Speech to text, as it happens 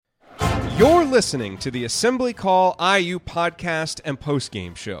You're listening to the Assembly Call IU podcast and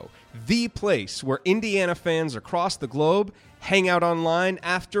postgame show, the place where Indiana fans across the globe hang out online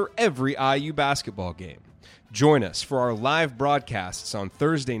after every IU basketball game. Join us for our live broadcasts on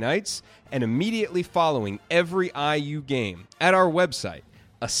Thursday nights and immediately following every IU game at our website,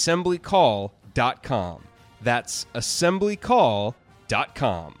 assemblycall.com. That's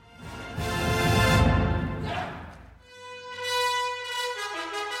assemblycall.com.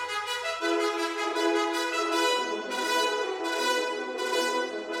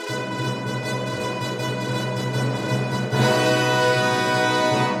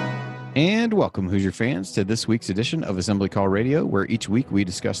 And welcome, Hoosier fans, to this week's edition of Assembly Call Radio, where each week we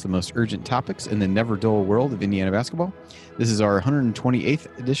discuss the most urgent topics in the never-dull world of Indiana basketball. This is our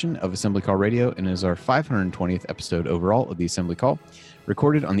 128th edition of Assembly Call Radio and is our 520th episode overall of the Assembly Call,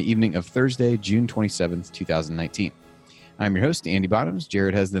 recorded on the evening of Thursday, June 27th, 2019. I'm your host, Andy Bottoms.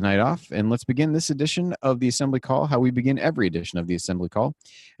 Jared has the night off, and let's begin this edition of the Assembly Call how we begin every edition of the Assembly Call,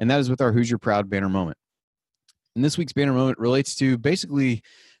 and that is with our Hoosier Proud banner moment. And this week's banner moment relates to basically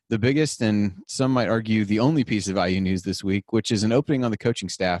the biggest and some might argue the only piece of IU news this week, which is an opening on the coaching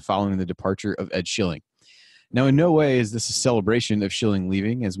staff following the departure of Ed Schilling. Now, in no way is this a celebration of Schilling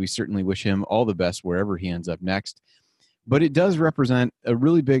leaving, as we certainly wish him all the best wherever he ends up next. But it does represent a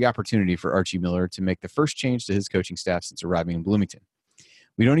really big opportunity for Archie Miller to make the first change to his coaching staff since arriving in Bloomington.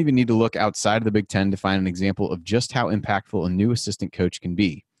 We don't even need to look outside of the Big Ten to find an example of just how impactful a new assistant coach can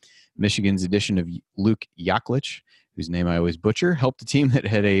be. Michigan's addition of Luke Yaklich, whose name I always butcher, helped a team that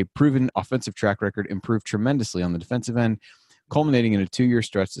had a proven offensive track record improve tremendously on the defensive end, culminating in a 2-year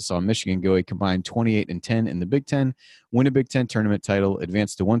stretch that saw Michigan go a combined 28-10 in the Big Ten, win a Big Ten tournament title,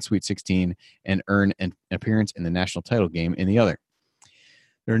 advance to one Sweet 16, and earn an appearance in the national title game in the other.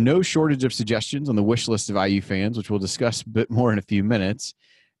 There are no shortage of suggestions on the wish list of IU fans, which we'll discuss a bit more in a few minutes.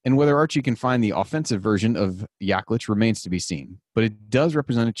 And whether Archie can find the offensive version of Yaklich remains to be seen. But it does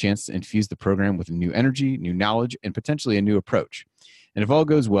represent a chance to infuse the program with new energy, new knowledge, and potentially a new approach. And if all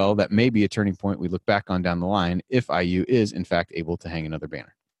goes well, that may be a turning point we look back on down the line if IU is, in fact, able to hang another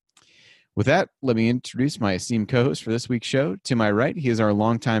banner. With that, let me introduce my esteemed co-host for this week's show. To my right, he is our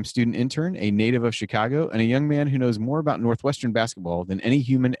longtime student intern, a native of Chicago, and a young man who knows more about Northwestern basketball than any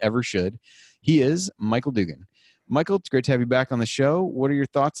human ever should. He is Michael Dugan. Michael, it's great to have you back on the show. What are your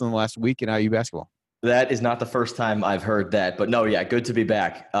thoughts on the last week in IU basketball? That is not the first time I've heard that, but no, yeah, good to be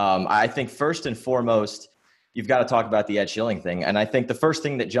back. I think first and foremost, you've got to talk about the Ed Schilling thing. And I think the first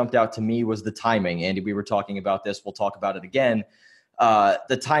thing that jumped out to me was the timing. Andy, we were talking about this. We'll talk about it again.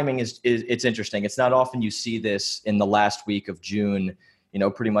 The timing is it's interesting. It's not often you see this in the last week of June,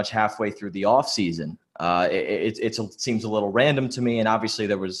 pretty much halfway through the off season. It seems a little random to me. And obviously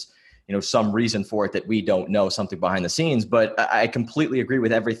there was, some reason for it that we don't know, something behind the scenes. But I completely agree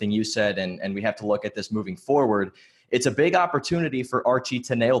with everything you said, and we have to look at this moving forward. It's a big opportunity for Archie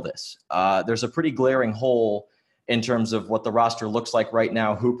to nail this. There's a pretty glaring hole in terms of what the roster looks like right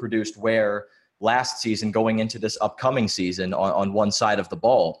now, who produced where last season going into this upcoming season on one side of the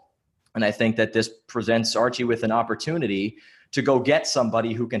ball. And I think that this presents Archie with an opportunity to go get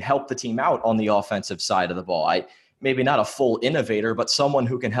somebody who can help the team out on the offensive side of the ball. Maybe not a full innovator, but someone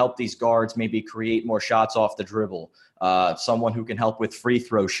who can help these guards maybe create more shots off the dribble, someone who can help with free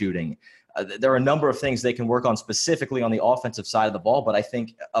throw shooting. There are a number of things they can work on specifically on the offensive side of the ball, but I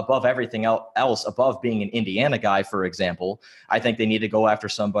think above everything else, above being an Indiana guy, for example, I think they need to go after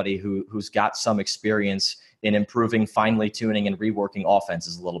somebody who's got some experience in improving, finely tuning, and reworking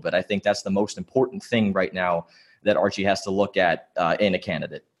offenses a little bit. I think that's the most important thing right now that Archie has to look at in a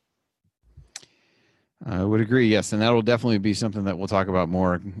candidate. I would agree, yes, and that will definitely be something that we'll talk about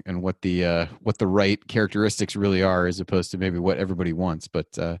more, and what the right characteristics really are, as opposed to maybe what everybody wants.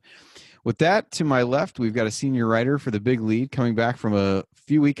 But with that, to my left, we've got a senior writer for the Big Lead coming back from a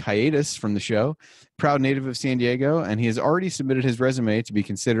few-week hiatus from the show, proud native of San Diego, and he has already submitted his resume to be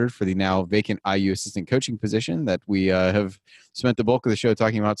considered for the now vacant IU assistant coaching position that we have spent the bulk of the show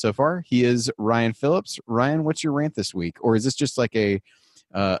talking about so far. He is Ryan Phillips. Ryan, what's your rant this week? Or is this just like a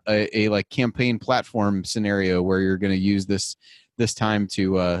like campaign platform scenario where you're going to use this time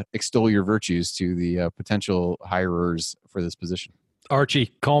to extol your virtues to the potential hirers for this position?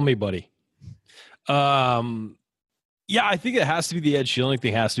 Archie, call me, buddy. Yeah, I think it has to be the Ed Schilling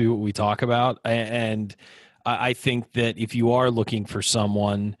thing. Has to be what we talk about, and I think that if you are looking for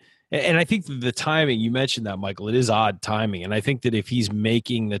someone, and I think the timing, you mentioned that, Michael, it is odd timing, and I think that if he's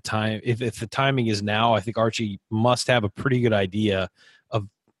making the time, if the timing is now, I think Archie must have a pretty good idea of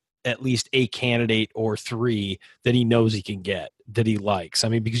at least a candidate or three that he knows he can get, that he likes. I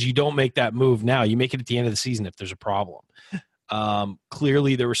mean, because you don't make that move now. You make it at the end of the season if there's a problem.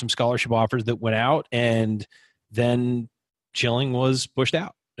 Clearly, there were some scholarship offers that went out, and then Schilling was pushed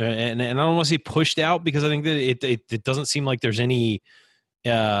out. And I don't want to say pushed out because I think that it doesn't seem like there's any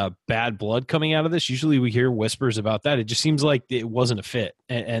bad blood coming out of this. Usually we hear whispers about that. It just seems like it wasn't a fit.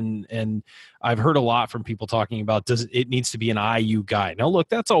 And I've heard a lot from people talking about, it needs to be an IU guy. Now, look,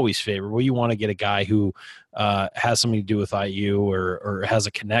 that's always favorable. You want to get a guy who has something to do with IU or has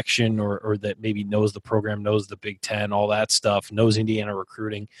a connection or that maybe knows the program, knows the Big Ten, all that stuff, knows Indiana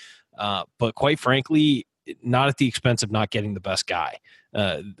recruiting. But quite frankly, not at the expense of not getting the best guy.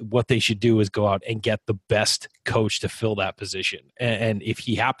 What they should do is go out and get the best coach to fill that position. And if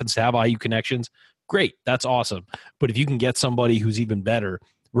he happens to have IU connections, great, that's awesome. But if you can get somebody who's even better,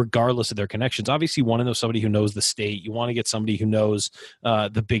 regardless of their connections, obviously you want to know somebody who knows the state. You want to get somebody who knows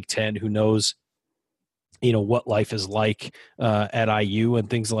the Big Ten, who knows what life is like at IU and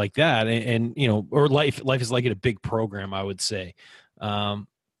things like that. And or life is like at a big program, I would say.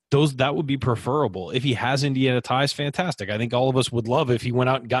 That would be preferable. If he has Indiana ties, fantastic. I think all of us would love if he went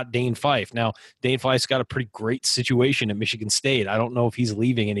out and got Dane Fife. Now, Dane Fife's got a pretty great situation at Michigan State. I don't know if he's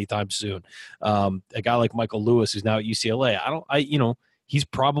leaving anytime soon. A guy like Michael Lewis, who's now at UCLA, he's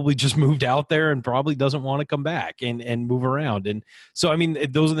probably just moved out there and probably doesn't want to come back and move around. And so, I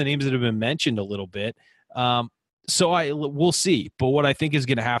mean, those are the names that have been mentioned a little bit. So we'll see. But what I think is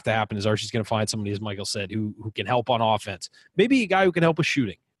going to happen is Archie's going to find somebody, as Michael said, who can help on offense. Maybe a guy who can help with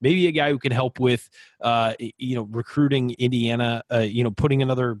shooting. Maybe a guy who can help with, recruiting Indiana, putting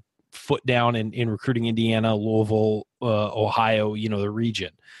another foot down in recruiting Indiana, Louisville, Ohio, the region.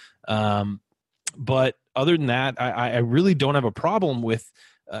 But other than that, I really don't have a problem with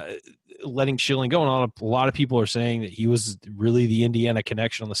letting Schilling go. And a lot of people are saying that he was really the Indiana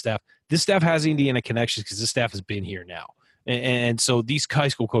connection on the staff. This staff has Indiana connections because this staff has been here now. And so these high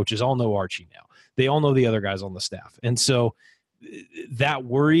school coaches all know Archie now. They all know the other guys on the staff. And so that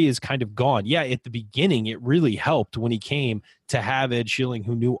worry is kind of gone. Yeah, at the beginning, it really helped when he came to have Ed Schilling,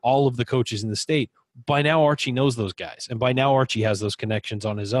 who knew all of the coaches in the state. By now, Archie knows those guys. And by now, Archie has those connections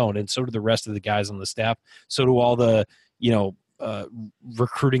on his own. And so do the rest of the guys on the staff. So do all the,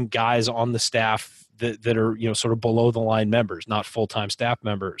 recruiting guys on the staff that are, sort of below the line members, not full-time staff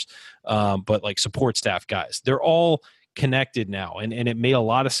members, but like support staff guys. They're all connected now. And it made a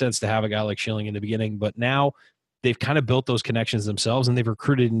lot of sense to have a guy like Schilling in the beginning. But now, they've kind of built those connections themselves, and they've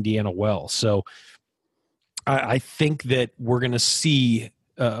recruited Indiana well. So I think that we're going to see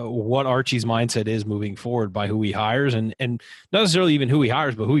what Archie's mindset is moving forward by who he hires, and not necessarily even who he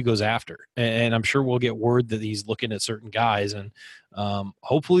hires, but who he goes after. And I'm sure we'll get word that he's looking at certain guys. And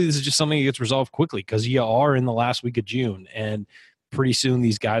hopefully this is just something that gets resolved quickly, because you are in the last week of June, and pretty soon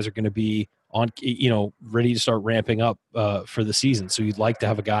these guys are going to be on, ready to start ramping up for the season. So you'd like to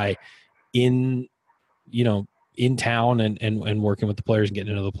have a guy in town and working with the players and getting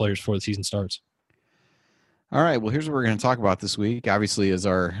to know the players before the season starts. All right. Well, here's what we're going to talk about this week. Obviously, as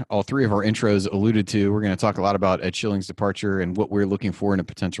all three of our intros alluded to, we're going to talk a lot about Ed Schilling's departure and what we're looking for in a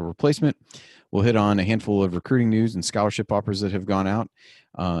potential replacement. We'll hit on a handful of recruiting news and scholarship offers that have gone out,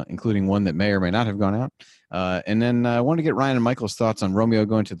 including one that may or may not have gone out. And then I want to get Ryan and Michael's thoughts on Romeo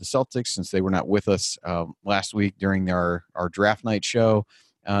going to the Celtics, since they were not with us last week during our draft night show.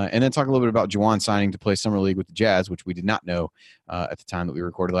 And then talk a little bit about Juwan signing to play Summer League with the Jazz, which we did not know at the time that we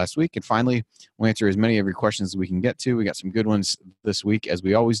recorded last week. And finally, we'll answer as many of your questions as we can get to. We got some good ones this week, as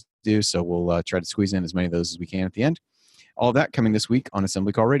we always do, so we'll try to squeeze in as many of those as we can at the end. All that coming this week on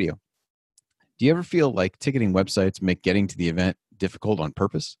Assembly Call Radio. Do you ever feel like ticketing websites make getting to the event difficult on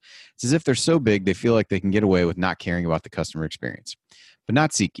purpose? It's as if they're so big they feel like they can get away with not caring about the customer experience. But not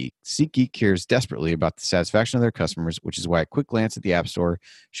SeatGeek. SeatGeek cares desperately about the satisfaction of their customers, which is why a quick glance at the App Store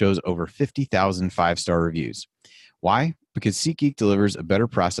shows over 50,000 five-star reviews. Why? Because SeatGeek delivers a better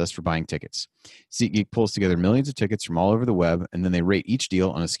process for buying tickets. SeatGeek pulls together millions of tickets from all over the web, and then they rate each deal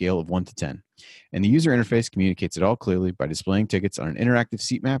on a scale of 1 to 10. And the user interface communicates it all clearly by displaying tickets on an interactive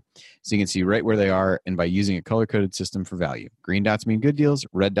seat map, so you can see right where they are, and by using a color-coded system for value. Green dots mean good deals,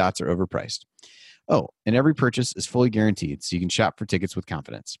 red dots are overpriced. Oh, and every purchase is fully guaranteed, so you can shop for tickets with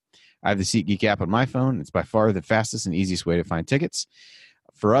confidence. I have the SeatGeek app on my phone. It's by far the fastest and easiest way to find tickets.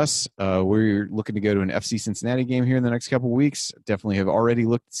 For us, we're looking to go to an FC Cincinnati game here in the next couple of weeks. Definitely have already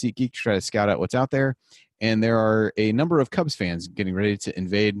looked at SeatGeek to try to scout out what's out there. And there are a number of Cubs fans getting ready to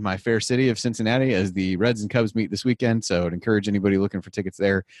invade my fair city of Cincinnati as the Reds and Cubs meet this weekend. So I'd encourage anybody looking for tickets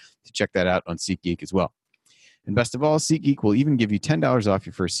there to check that out on SeatGeek as well. And best of all, SeatGeek will even give you $10 off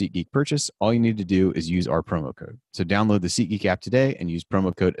your first SeatGeek purchase. All you need to do is use our promo code. So download the SeatGeek app today and use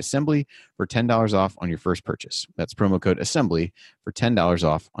promo code ASSEMBLY for $10 off on your first purchase. That's promo code ASSEMBLY for $10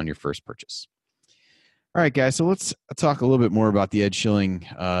 off on your first purchase. All right, guys. So let's talk a little bit more about the Ed Schilling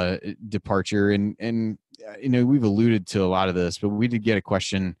departure, and we've alluded to a lot of this, but we did get a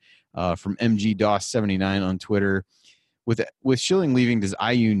question from MGDOS79 on Twitter. With Schilling leaving, does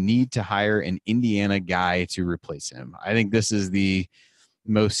IU need to hire an Indiana guy to replace him? I think this is the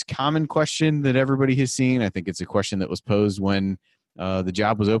most common question that everybody has seen. I think it's a question that was posed when the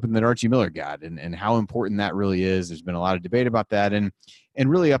job was open that Archie Miller got, and how important that really is. There's been a lot of debate about that, and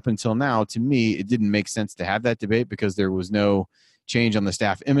really up until now, to me, it didn't make sense to have that debate because there was no change on the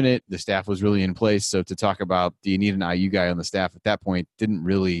staff imminent. The staff was really in place. So to talk about, do you need an IU guy on the staff at that point, didn't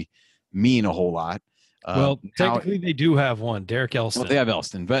really mean a whole lot. Well, technically they do have one, Derek Elston. Well, they have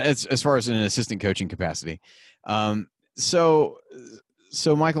Elston, but as far as in an assistant coaching capacity. So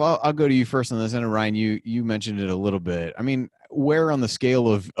Michael, I'll go to you first on this. And Ryan, you mentioned it a little bit. I mean, where on the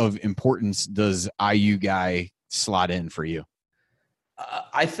scale of importance does IU guy slot in for you?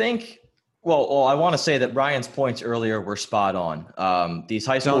 I think, well, I want to say that Ryan's points earlier were spot on. These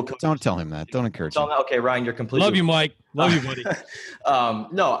high school coaches, don't tell him that. Don't encourage him. Okay, Ryan, you're completely. Love you, Mike. Love you, buddy.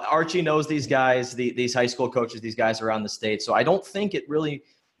 No, Archie knows these guys, these high school coaches, these guys around the state. So I don't think it really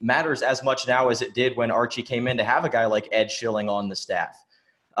matters as much now as it did when Archie came in to have a guy like Ed Schilling on the staff.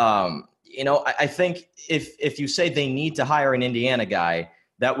 I think if you say they need to hire an Indiana guy,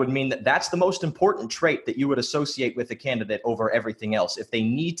 that would mean that that's the most important trait that you would associate with a candidate over everything else. If they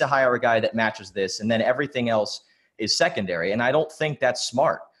need to hire a guy that matches this, and then everything else is secondary. And I don't think that's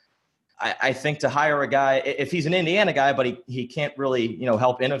smart. I think to hire a guy, if he's an Indiana guy, but he can't really,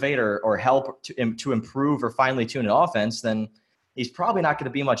 help innovate or help to improve or finely tune an offense, then he's probably not going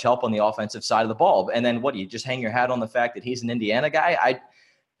to be much help on the offensive side of the ball. And then what, do you just hang your hat on the fact that he's an Indiana guy?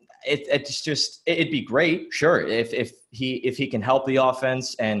 It'd be great, sure, if he can help the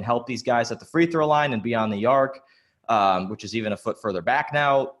offense and help these guys at the free throw line and beyond the arc, which is even a foot further back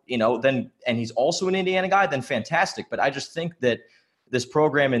now, then, and he's also an Indiana guy, then fantastic. But I just think that this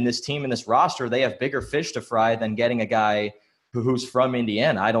program and this team and this roster, they have bigger fish to fry than getting a guy who's from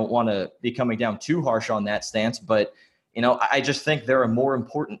Indiana. I don't want to be coming down too harsh on that stance, but I just think there are more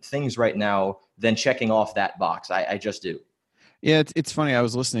important things right now than checking off that box. I just do. Yeah, it's funny. I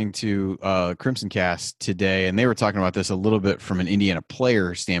was listening to Crimson Cast today, and they were talking about this a little bit from an Indiana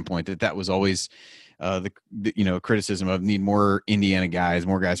player standpoint. That was always the criticism of need more Indiana guys,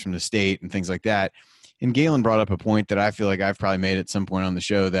 more guys from the state, and things like that. And Galen brought up a point that I feel like I've probably made at some point on the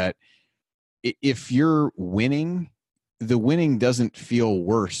show, that if you're winning, the winning doesn't feel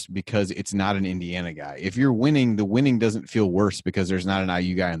worse because it's not an Indiana guy. If you're winning, the winning doesn't feel worse because there's not an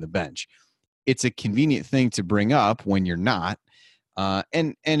IU guy on the bench. It's a convenient thing to bring up when you're not.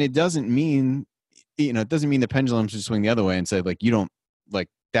 And it doesn't mean, the pendulum should swing the other way and say, like, you don't, like,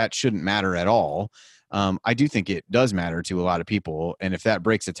 that shouldn't matter at all. I do think it does matter to a lot of people. And if that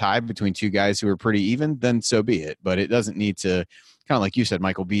breaks a tie between two guys who are pretty even, then so be it. But it doesn't need to, kind of like you said,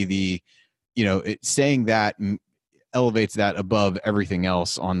 Michael, be the, saying that elevates that above everything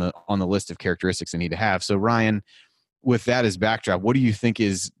else on the list of characteristics they need to have. So Ryan, with that as backdrop, what do you think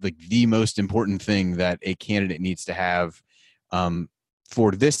is like the most important thing that a candidate needs to have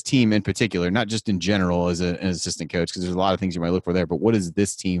for this team in particular, not just in general as an assistant coach, because there's a lot of things you might look for there, but what does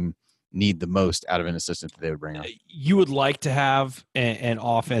this team need the most out of an assistant that they would bring on? You would like to have an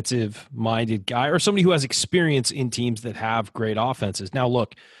offensive-minded guy or somebody who has experience in teams that have great offenses. Now,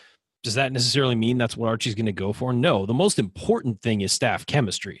 look, does that necessarily mean that's what Archie's going to go for? No. The most important thing is staff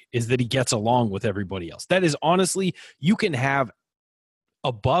chemistry, is that he gets along with everybody else. That is, honestly, you can have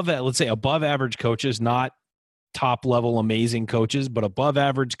above average coaches, not top level amazing coaches, but above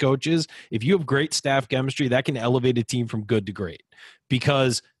average coaches. If you have great staff chemistry, that can elevate a team from good to great,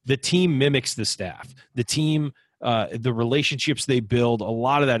 because the team mimics the staff. The team, the relationships they build, a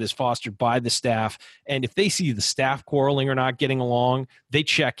lot of that is fostered by the staff. And if they see the staff quarreling or not getting along, they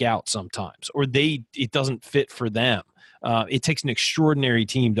check out sometimes, or it doesn't fit for them. It takes an extraordinary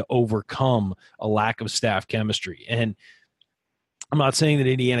team to overcome a lack of staff chemistry. And I'm not saying that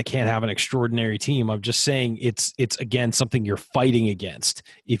Indiana can't have an extraordinary team. I'm just saying it's again something you're fighting against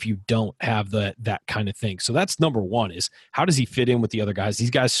if you don't have that kind of thing. So that's number one, is how does he fit in with the other guys? These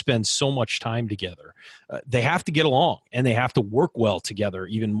guys spend so much time together. They have to get along, and they have to work well together,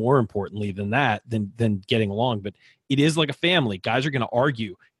 even more importantly than getting along. But it is like a family. Guys are going to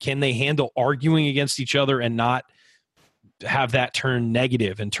argue. Can they handle arguing against each other and not have that turn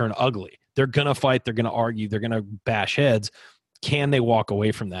negative and turn ugly? They're going to fight. They're going to argue. They're going to bash heads. Can they walk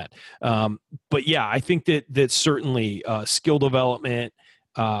away from that? But yeah, I think that certainly skill development,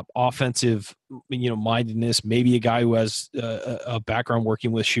 offensive, mindedness, maybe a guy who has a background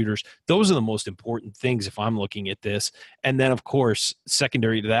working with shooters. Those are the most important things if I'm looking at this. And then, of course,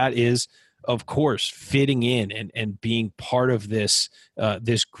 secondary to that is of course, fitting in and being part of this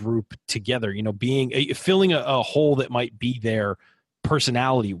this group together, filling a hole that might be there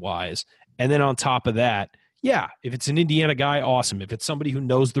personality wise. And then on top of that, yeah, if it's an Indiana guy, awesome. If it's somebody who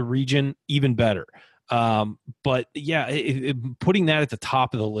knows the region, even better. But yeah, putting that at the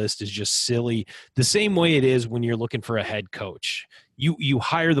top of the list is just silly. The same way it is when you're looking for a head coach. You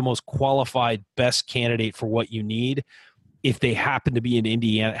hire the most qualified, best candidate for what you need. If they happen to be in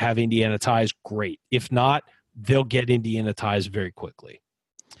Indiana, have Indiana ties, great. If not, they'll get Indiana ties very quickly.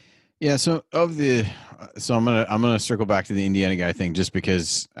 Yeah, so I'm gonna circle back to the Indiana guy thing just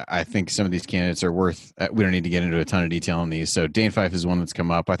because I think some of these candidates are worth. We don't need to get into a ton of detail on these. So Dane Fife is one that's come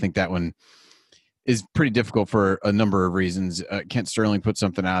up. I think that one is pretty difficult for a number of reasons. Kent Sterling put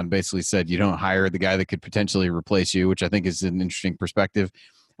something out and basically said you don't hire the guy that could potentially replace you, which I think is an interesting perspective.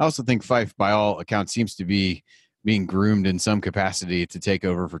 I also think Fife, by all accounts, seems to be being groomed in some capacity to take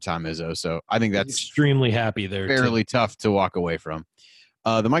over for Tom Izzo. So I think that's extremely happy there. Fairly tough to walk away from.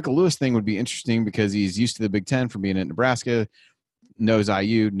 The Michael Lewis thing would be interesting because he's used to the Big Ten from being at Nebraska, knows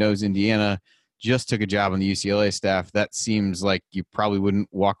IU, knows Indiana, just took a job on the UCLA staff. That seems like you probably wouldn't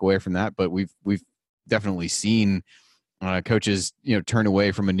walk away from that, but we've definitely seen coaches turn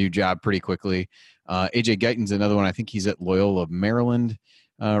away from a new job pretty quickly. AJ Guyton's another one. I think he's at Loyola Maryland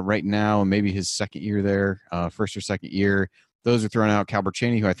right now, maybe his second year there, first or second year. Those are thrown out. Calbert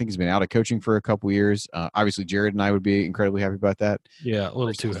Cheney, who I think has been out of coaching for a couple years. Obviously, Jared and I would be incredibly happy about that. Yeah, a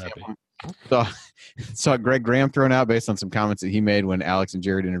little too happy. Saw Greg Graham thrown out based on some comments that he made when Alex and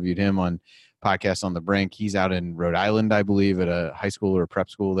Jared interviewed him on podcast On the Brink. He's out in Rhode Island, I believe, at a high school or a prep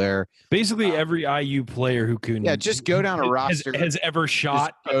school there. Basically, every IU player who can just go down a roster has ever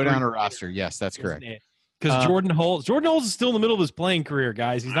shot. Go down a roster. Yes, that's correct. Because Jordan Holtz is still in the middle of his playing career,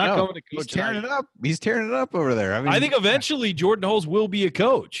 guys. He's not going to coach. He's tearing it up. He's tearing it up over there. I think eventually Jordan Holtz will be a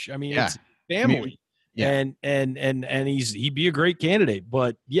coach. I mean, it's family. And he'd be a great candidate.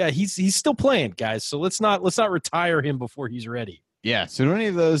 But yeah, he's still playing, guys. So let's not retire him before he's ready. Yeah. So do any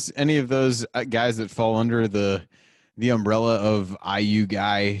of those guys that fall under the umbrella of IU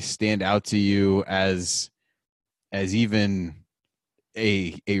guy stand out to you as even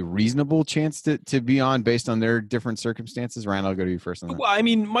a reasonable chance to be on based on their different circumstances? Ryan, I'll go to you first on that. Well, I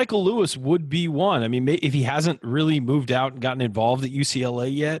mean, Michael Lewis would be one. I mean, if he hasn't really moved out and gotten involved at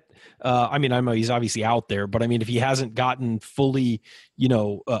UCLA yet, I know he's obviously out there, but I mean, if he hasn't gotten fully,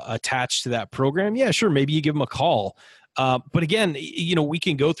 attached to that program, yeah, sure, maybe you give him a call. But again, we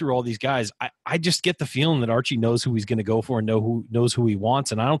can go through all these guys. I just get the feeling that Archie knows who he's going to go for and knows who he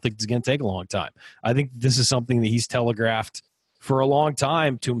wants, and I don't think it's going to take a long time. I think this is something that he's telegraphed for a long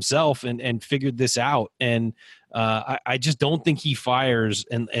time to himself and figured this out. And I just don't think he fires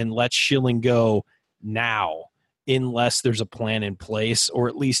and lets Schilling go now unless there's a plan in place, or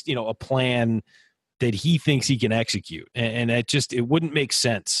at least, a plan that he thinks he can execute. And it wouldn't make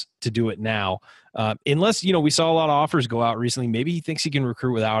sense to do it now unless, we saw a lot of offers go out recently. Maybe he thinks he can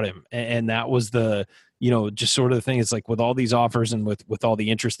recruit without him. And that was the, just sort of the thing. It's like with all these offers and with all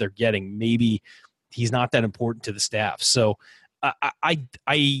the interest they're getting, maybe he's not that important to the staff. So I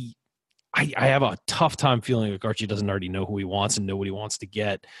have a tough time feeling like Archie doesn't already know who he wants and know what he wants to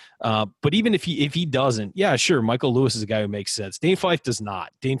get. But even if he doesn't, yeah, sure, Michael Lewis is a guy who makes sense. Dane Fife does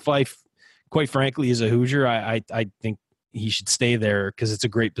not. Dane Fife, quite frankly, is a Hoosier. I think he should stay there because it's a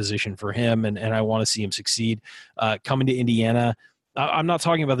great position for him, and I want to see him succeed. Coming to Indiana, I'm not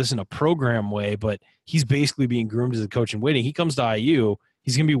talking about this in a program way, but he's basically being groomed as a coach in waiting. He comes to IU.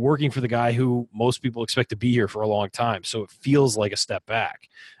 He's going to be working for the guy who most people expect to be here for a long time. So it feels like a step back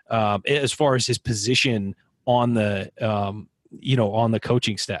as far as his position on the, on the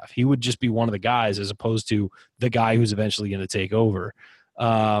coaching staff. He would just be one of the guys as opposed to the guy who's eventually going to take over.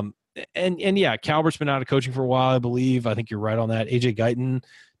 And yeah, Calbert's been out of coaching for a while, I believe. I think you're right on that. AJ Guyton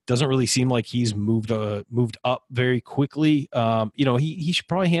doesn't really seem like he's moved up very quickly. He should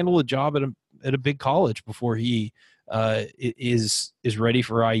probably handle a job at a big college before he is ready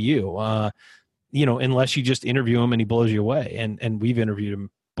for IU, unless you just interview him and he blows you away. And we've interviewed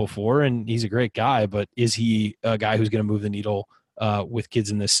him before, and he's a great guy, but is he a guy who's going to move the needle with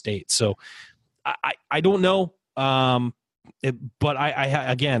kids in this state? So I don't know. But I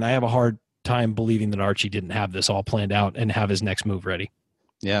have a hard time believing that Archie didn't have this all planned out and have his next move ready.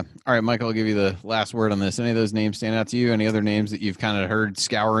 Yeah. All right, Michael, I'll give you the last word on this. Any of those names stand out to you? Any other names that you've kind of heard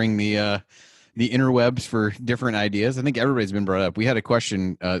scouring the interwebs for different ideas? I think everybody's been brought up. We had a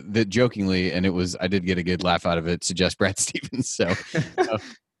question that jokingly, and I did get a good laugh out of it, suggest Brad Stevens. So,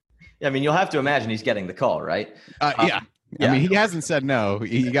 yeah, I mean, you'll have to imagine he's getting the call, right? Yeah. I mean, he hasn't said no.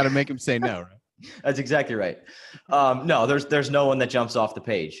 You got to make him say no, right? That's exactly right. No, there's no one that jumps off the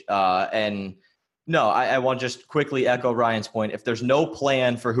page. And no, I want to just quickly echo Ryan's point. If there's no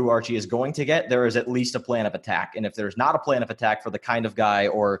plan for who Archie is going to get, there is at least a plan of attack. And if there's not a plan of attack for the kind of guy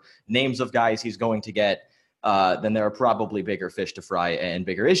or names of guys he's going to get, then there are probably bigger fish to fry and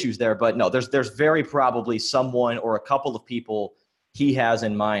bigger issues there. But no, there's very probably someone or a couple of people he has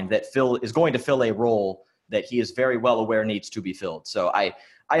in mind that is going to fill a role that he is very well aware needs to be filled. So I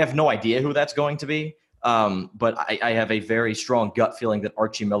have no idea who that's going to be. But I have a very strong gut feeling that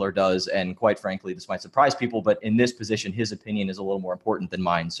Archie Miller does. And quite frankly, this might surprise people, but in this position, his opinion is a little more important than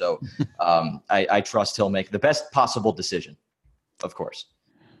mine. So I trust he'll make the best possible decision, of course.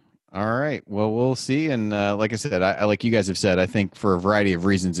 All right. Well, we'll see. And like I said, I like you guys have said, I think for a variety of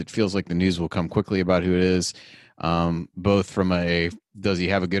reasons, it feels like the news will come quickly about who it is. Both from does he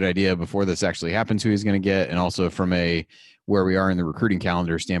have a good idea before this actually happens who he's going to get, and also from where we are in the recruiting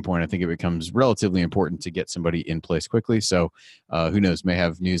calendar standpoint, I think it becomes relatively important to get somebody in place quickly. So who knows, may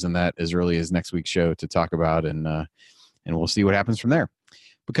have news on that as early as next week's show to talk about, and we'll see what happens from there.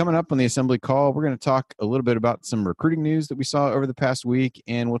 But coming up on the assembly call, we're going to talk a little bit about some recruiting news that we saw over the past week,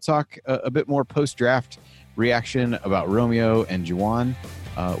 and we'll talk a bit more post-draft reaction about Romeo and Juwan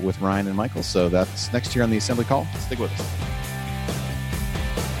with Ryan and Michael. So that's next year on the assembly call. Stick with us.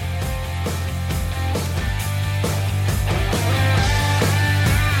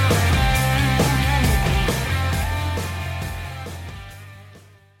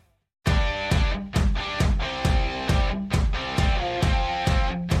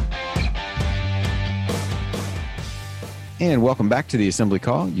 And welcome back to the Assembly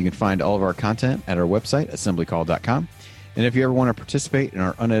Call. You can find all of our content at our website, assemblycall.com. And if you ever want to participate in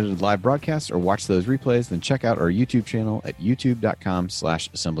our unedited live broadcasts or watch those replays, then check out our YouTube channel at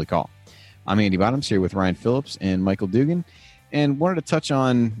youtube.com/assemblycall. I'm Andy Bottoms here with Ryan Phillips and Michael Dugan, and wanted to touch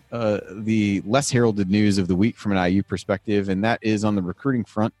on the less heralded news of the week from an IU perspective, and that is on the recruiting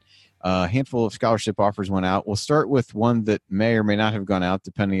front. A handful of scholarship offers went out. We'll start with one that may or may not have gone out,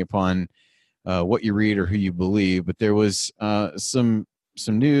 depending upon what you read or who you believe, but there was some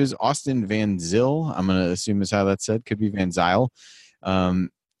news. Austin Van Zyl, I'm going to assume is how that's said, could be Van Zyl,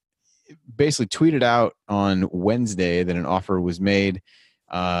 basically tweeted out on Wednesday that an offer was made.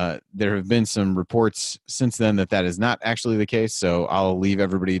 There have been some reports since then that is not actually the case, so I'll leave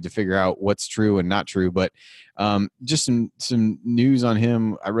everybody to figure out what's true and not true, but just some news on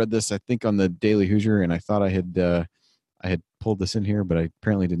him. I read this, I think, on the Daily Hoosier, and I thought I had pulled this in here, but I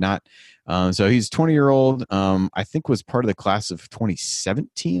apparently did not. So he's 20-year-old. I think was part of the class of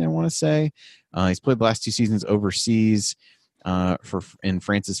 2017, I want to say. He's played the last two seasons overseas in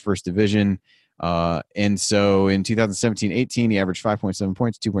France's first division. And so in 2017-18, he averaged 5.7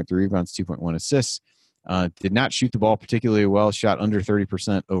 points, 2.3 rebounds, 2.1 assists. Did not shoot the ball particularly well, shot under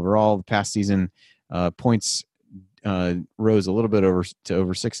 30% overall. The past season, points rose a little bit to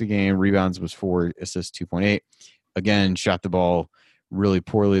over 6 a game. Rebounds was 4, assists 2.8. Again, shot the ball really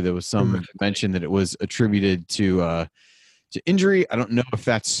poorly. There was some mention that it was attributed to injury. I don't know if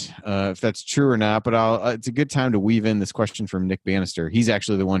that's true or not, but it's a good time to weave in this question from Nick Bannister. He's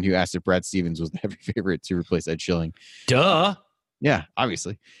actually the one who asked if Brad Stevens was the heavy favorite to replace Ed Schilling. Duh. Yeah,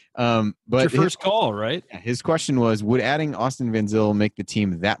 obviously. But it's your first call, right? His question was, would adding Austin Van Zyl make the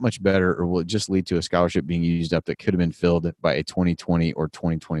team that much better, or will it just lead to a scholarship being used up that could have been filled by a 2020 or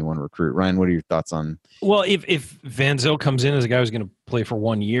 2021 recruit? Ryan, what are your thoughts on? Well, if Van Zyl comes in as a guy who's going to play for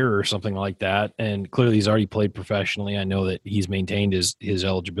 1 year or something like that, and clearly he's already played professionally, I know that he's maintained his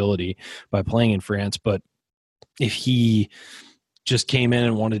eligibility by playing in France, but if he just came in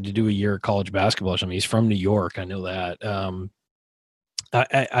and wanted to do a year of college basketball or something, he's from New York, I know that.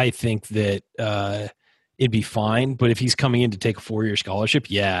 I think that it'd be fine, but if he's coming in to take a 4-year scholarship,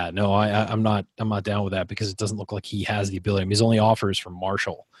 I'm not down with that, because it doesn't look like he has the ability. I mean, his only offer is from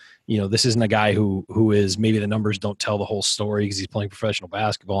Marshall. This isn't a guy who is, maybe the numbers don't tell the whole story because he's playing professional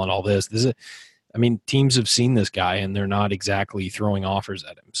basketball and all this. Teams have seen this guy and they're not exactly throwing offers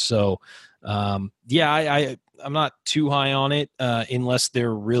at him. So, I'm not too high on it unless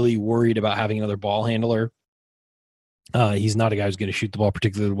they're really worried about having another ball handler. He's not a guy who's going to shoot the ball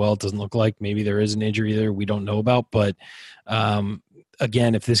particularly well. It doesn't look like. Maybe there is an injury there we don't know about. But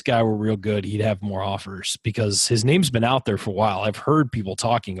again, if this guy were real good, he'd have more offers, because his name's been out there for a while. I've heard people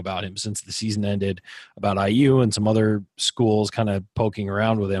talking about him since the season ended, about IU and some other schools kind of poking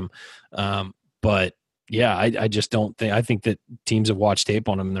around with him. But yeah, I just don't think – I think that teams have watched tape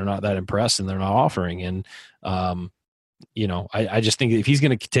on him and they're not that impressed and they're not offering. And, I just think if he's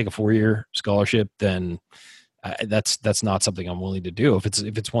going to take a 4-year scholarship, then – That's not something I'm willing to do. If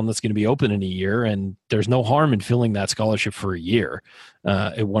it's one that's going to be open in a year, and there's no harm in filling that scholarship for a year,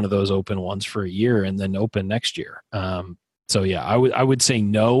 one of those open ones for a year, and then open next year. So yeah, I would say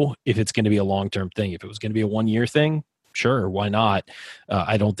no if it's going to be a long-term thing. If it was going to be a 1-year thing, sure, why not?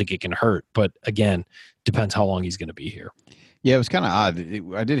 I don't think it can hurt, but again, depends how long he's going to be here. Yeah, it was kind of odd.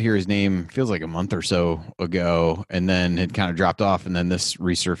 I did hear his name, feels like a month or so ago, and then had kind of dropped off, and then this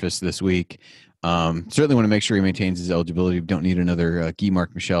resurfaced this week. Certainly want to make sure he maintains his eligibility. We don't need another Guy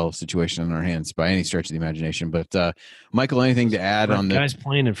Marc Michel situation on our hands by any stretch of the imagination. But Michael, anything to add on the guys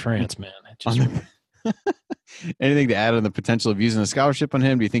playing in France, man? Anything to add on the potential of using a scholarship on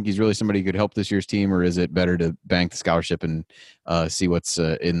him? Do you think he's really somebody who could help this year's team, or is it better to bank the scholarship and see what's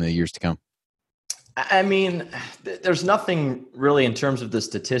in the years to come? I mean, there's nothing really in terms of the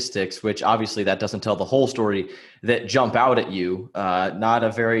statistics, which obviously that doesn't tell the whole story, that jump out at you. Not a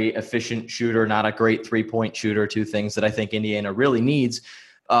very efficient shooter, not a great 3-point shooter, two things that I think Indiana really needs.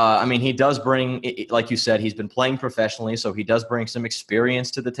 I mean, he does bring, like you said, he's been playing professionally, so he does bring some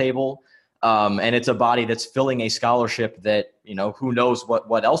experience to the table. And it's a body that's filling a scholarship that, who knows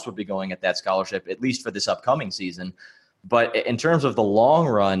what else would be going at that scholarship, at least for this upcoming season. But in terms of the long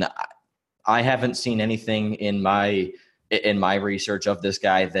run, I haven't seen anything in my research of this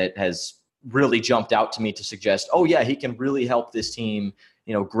guy that has really jumped out to me to suggest, oh yeah, he can really help this team,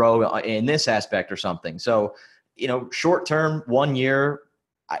 grow in this aspect or something. So, short term, 1 year,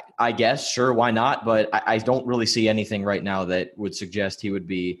 I guess, sure, why not? But I don't really see anything right now that would suggest he would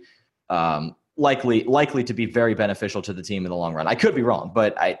be likely to be very beneficial to the team in the long run. I could be wrong,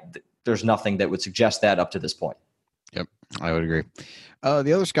 but there's nothing that would suggest that up to this point. Yep, I would agree.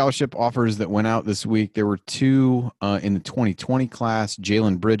 The other scholarship offers that went out this week, there were two in the 2020 class.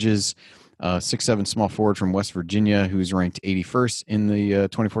 Jalen Bridges, 6'7" small forward from West Virginia, who's ranked 81st in the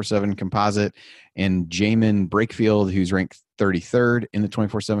 24/7 composite, and Jamin Brakefield, who's ranked 33rd in the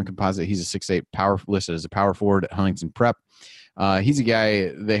 24/7 composite. He's a 6'8" power, listed as a power forward at Huntington Prep. He's a guy,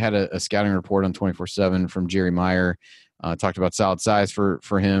 they had a scouting report on 24/7 from Jerry Meyer, talked about solid size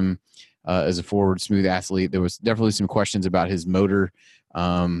for him. As a forward, smooth athlete. There was definitely some questions about his motor.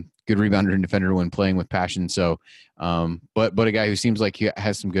 Good rebounder and defender when playing with passion. So, but a guy who seems like he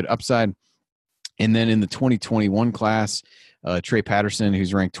has some good upside. And then in the 2021 class, Trey Patterson,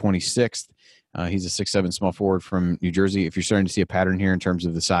 who's ranked 26th. He's a 6'7" small forward from New Jersey. If you're starting to see a pattern here in terms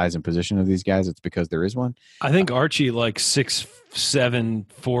of the size and position of these guys, it's because there is one. I think Archie likes 6'7"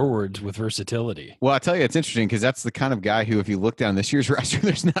 forwards with versatility. Well, I tell you, it's interesting because that's the kind of guy who, if you look down this year's roster,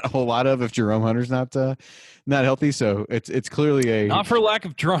 there's not a whole lot of if Jerome Hunter's not healthy. So it's clearly not for lack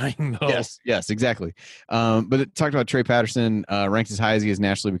of trying, though. Yes, exactly. But it talked about Trey Patterson, ranked as high as he is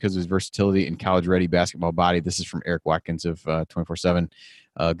nationally because of his versatility and college-ready basketball body. This is from Eric Watkins of 24/7.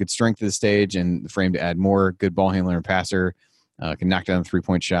 Good strength of the stage and the frame to add more. Good ball handler and passer. Can knock down the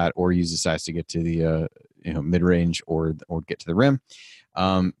 3-point shot or use the size to get to the mid-range or get to the rim.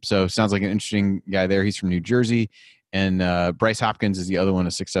 So sounds like an interesting guy there. He's from New Jersey. And Bryce Hopkins is the other one,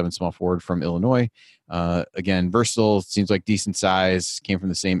 a 6'7" small forward from Illinois. Again, versatile, seems like decent size, came from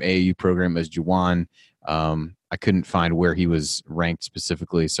the same AAU program as Juwan. I couldn't find where he was ranked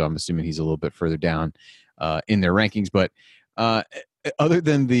specifically, so I'm assuming he's a little bit further down in their rankings. But other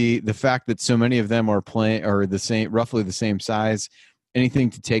than the fact that so many of them are playing or roughly the same size, anything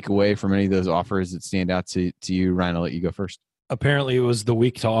to take away from any of those offers that stand out to you? Ryan, I'll let you go first. Apparently it was the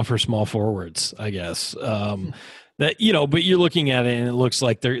week to offer small forwards, I guess. But you're looking at it and it looks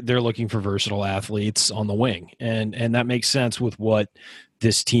like they're looking for versatile athletes on the wing. And that makes sense with what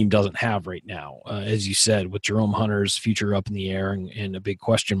this team doesn't have right now. As you said, with Jerome Hunter's future up in the air and a big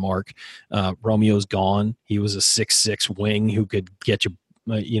question mark, Romeo's gone. He was a 6'6" wing who could get you,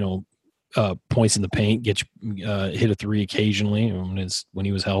 points in the paint, get you, hit a three occasionally when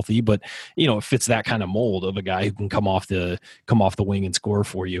he was healthy. But it fits that kind of mold of a guy who can come off the wing and score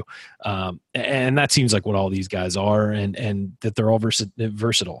for you. And that seems like what all these guys are, and that they're all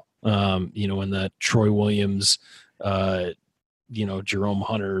versatile. In the Troy Williams, Jerome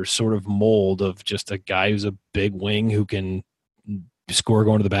Hunter sort of mold of just a guy who's a big wing who can score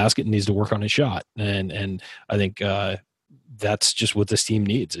going to the basket and needs to work on his shot. And I think that's just what this team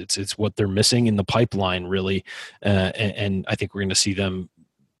needs. It's what they're missing in the pipeline, really. And I think we're going to see them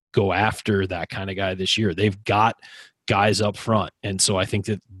go after that kind of guy this year. They've got guys up front. And so I think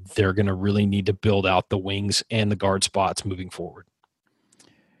that they're going to really need to build out the wings and the guard spots moving forward.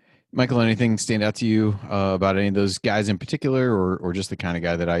 Michael, anything stand out to you about any of those guys in particular, or just the kind of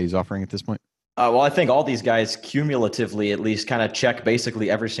guy that IU's offering at this point? Well, I think all these guys cumulatively at least kind of check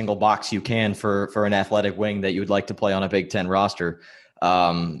basically every single box you can for an athletic wing that you would like to play on a Big Ten roster.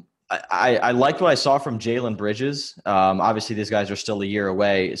 I liked what I saw from Jalen Bridges. Obviously, these guys are still a year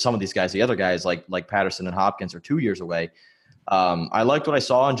away. Some of these guys, the other guys like Patterson and Hopkins, are 2 years away. I liked what I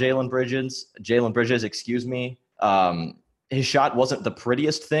saw on Jalen Bridges, excuse me. His shot wasn't the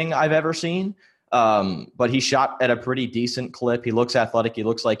prettiest thing I've ever seen, but he shot at a pretty decent clip. He looks athletic. He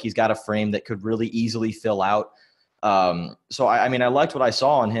looks like he's got a frame that could really easily fill out. So, I mean, I liked what I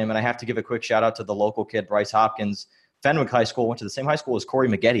saw on him, and I have to give a quick shout out to the local kid, Bryce Hopkins. Fenwick High School, went to the same high school as Corey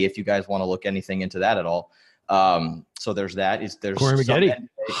Maggette, if you guys want to look anything into that at all. So there's that. There's Corey Maggette,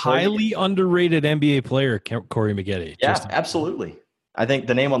 highly underrated NBA player, Corey Maggette. Yeah, absolutely. I think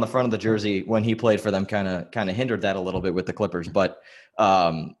the name on the front of the jersey when he played for them kind of hindered that a little bit with the Clippers. But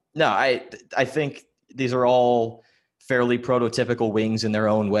no, I think these are all fairly prototypical wings in their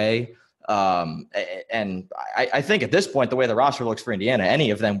own way. And I think at this point, the way the roster looks for Indiana,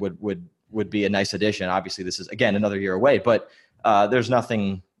 any of them would be a nice addition. Obviously, this is, again, another year away, but there's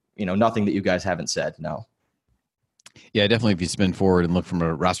nothing that you guys haven't said. No. Yeah, definitely. If you spin forward and look from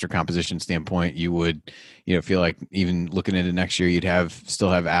a roster composition standpoint, you would, feel like even looking into next year, you'd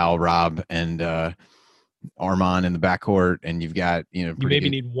still have Al, Rob, and Armand in the backcourt, and you've got you maybe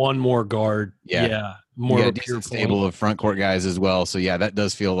need one more guard. Yeah, more of a decent stable of front court guys as well. So yeah, that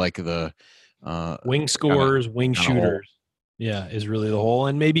does feel like the wing scorers, wing shooters. Yeah, is really the whole,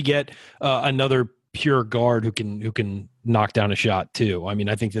 and maybe get another pure guard who can knock down a shot too. I mean,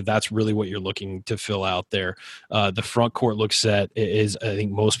 I think that's really what you're looking to fill out there. The front court looks set. I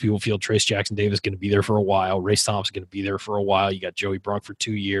think most people feel Trace Jackson Davis is going to be there for a while. Race Thompson going to be there for a while. You got Joey Brunk for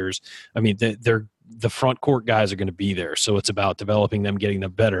 2 years. I mean, the front court guys are going to be there. So it's about developing them, getting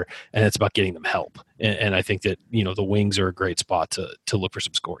them better, and it's about getting them help. And I think that, the wings are a great spot to look for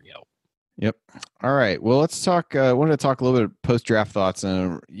some scoring help. Yep. All right. Well, let's talk. I wanted to talk a little bit post-draft thoughts.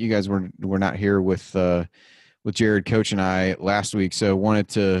 You guys were not here with Jared, Coach, and I last week, so wanted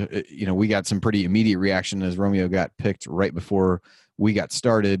to. We got some pretty immediate reaction as Romeo got picked right before we got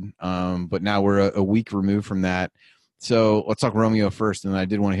started. But now we're a week removed from that. So let's talk Romeo first, and then I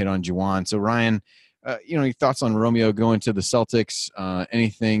did want to hit on Juwan. So Ryan, your thoughts on Romeo going to the Celtics?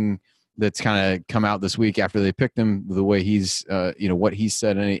 Anything that's kind of come out this week after they picked him? The way he's, what he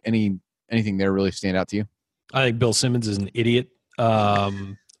said. Anything there really stand out to you? I think Bill Simmons is an idiot.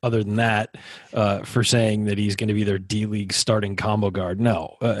 Other than that, for saying that he's going to be their D-League starting combo guard.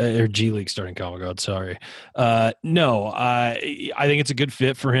 No, or G-League starting combo guard. Sorry. No, I think it's a good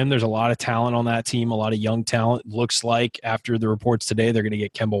fit for him. There's a lot of talent on that team, a lot of young talent. Looks like after the reports today, they're going to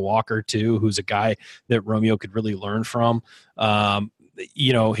get Kemba Walker too, who's a guy that Romeo could really learn from.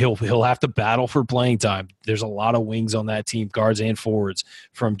 He'll have to battle for playing time. There's a lot of wings on that team, guards and forwards,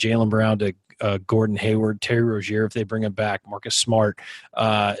 from Jaylen Brown to Gordon Hayward, Terry Rozier, if they bring him back, Marcus Smart.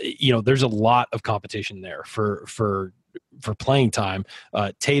 There's a lot of competition there for playing time.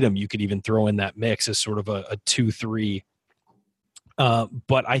 Tatum, you could even throw in that mix as sort of a 2-3.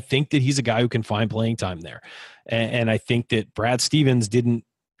 But I think that he's a guy who can find playing time there. And I think that Brad Stevens didn't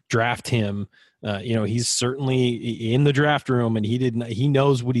draft him. He's certainly in the draft room, and he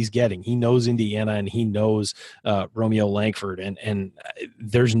knows what he's getting. He knows Indiana, and he knows Romeo Langford, and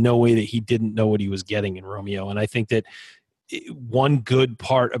there's no way that he didn't know what he was getting in Romeo. And I think that one good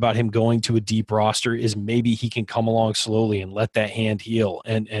part about him going to a deep roster is maybe he can come along slowly and let that hand heal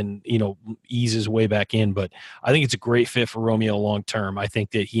and ease his way back in. But I think it's a great fit for Romeo long term. I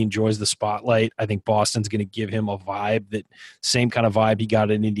think that he enjoys the spotlight. I think Boston's going to give him a vibe, that same kind of vibe he got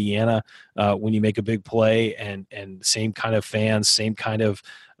in Indiana when you make a big play, and same kind of fans, same kind of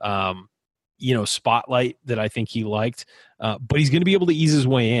spotlight that I think he liked. But he's going to be able to ease his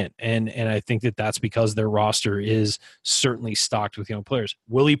way in. And I think that that's because their roster is certainly stocked with young players.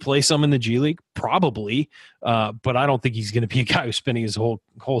 Will he play some in the G League? Probably. But I don't think he's going to be a guy who's spending his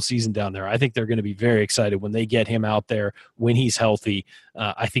whole season down there. I think they're going to be very excited when they get him out there, when he's healthy.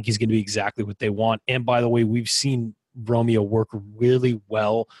 I think he's going to be exactly what they want. And by the way, we've seen Romeo work really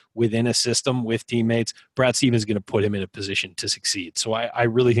well within a system with teammates. Brad Stevens is going to put him in a position to succeed. So I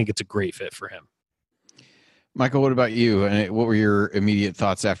really think it's a great fit for him. Michael, what about you? And what were your immediate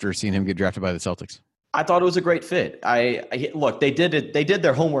thoughts after seeing him get drafted by the Celtics? I thought it was a great fit. Look, they did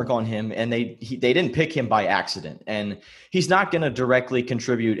their homework on him, and they didn't pick him by accident. And he's not going to directly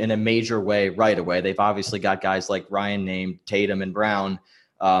contribute in a major way right away. They've obviously got guys like Ryan named, Tatum and Brown,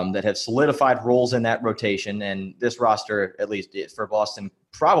 that have solidified roles in that rotation. And this roster, at least for Boston,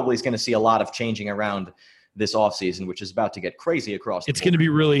 probably is going to see a lot of changing around this offseason, which is about to get crazy across the board. It's going to be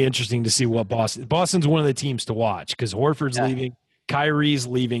really interesting to see what Boston's one of the teams to watch, because Horford's leaving, Kyrie's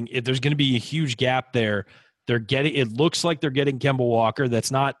leaving. There's going to be a huge gap there. It looks like they're getting Kemba Walker.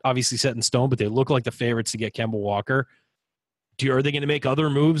 That's not obviously set in stone, but they look like the favorites to get Kemba Walker. Are they going to make other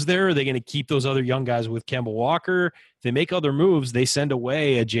moves there? Are they going to keep those other young guys with Kemba Walker? If they make other moves, they send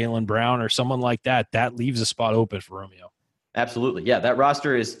away a Jaylen Brown or someone like that. That leaves a spot open for Romeo. Absolutely. Yeah, that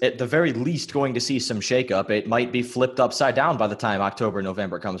roster is at the very least going to see some shakeup. It might be flipped upside down by the time October,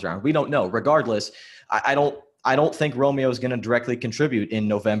 November comes around. We don't know. Regardless, I don't think Romeo is going to directly contribute in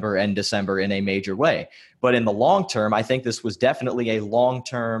November and December in a major way. But in the long term, I think this was definitely a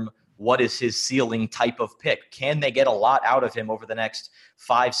long-term, what is his ceiling type of pick? Can they get a lot out of him over the next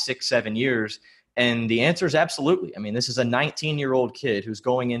 5, 6, 7 years? And the answer is absolutely. I mean, this is a 19-year-old kid who's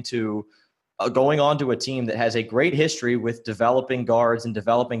going on to a team that has a great history with developing guards and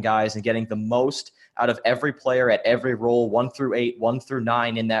developing guys and getting the most out of every player at every role, 1 through 8, 1 through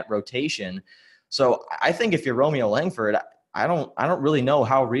 9 in that rotation. So I think if you're Romeo Langford, I don't really know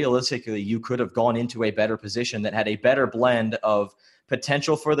how realistically you could have gone into a better position that had a better blend of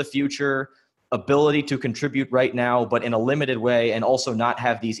potential for the future, ability to contribute right now, but in a limited way, and also not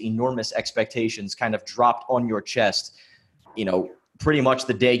have these enormous expectations kind of dropped on your chest, pretty much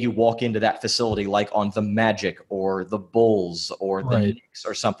the day you walk into that facility, like on the Magic or the Bulls or the Knicks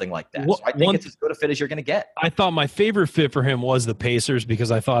or something like that. So I think it's as good a fit as you're going to get. I thought my favorite fit for him was the Pacers because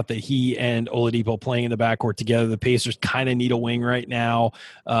I thought that he and Oladipo playing in the backcourt together, the Pacers kind of need a wing right now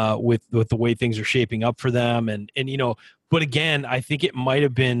with the way things are shaping up for them. And but again, I think it might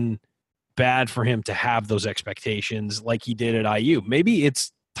have been bad for him to have those expectations like he did at IU. Maybe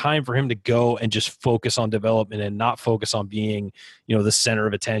it's time for him to go and just focus on development and not focus on being, the center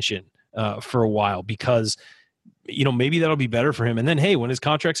of attention for a while, because, maybe that'll be better for him. And then, hey, when his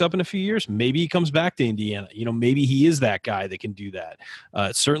contract's up in a few years, maybe he comes back to Indiana. Maybe he is that guy that can do that.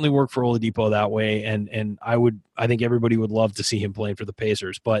 It certainly worked for Oladipo that way. And I think everybody would love to see him playing for the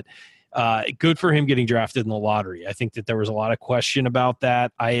Pacers, but good for him getting drafted in the lottery. I think that there was a lot of question about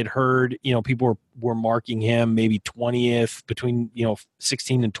that. I had heard, people were marking him maybe 20th between,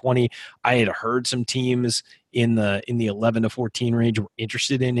 16 and 20. I had heard some teams in the 11 to 14 range were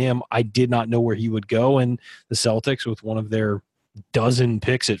interested in him. I did not know where he would go. And the Celtics, with one of their dozen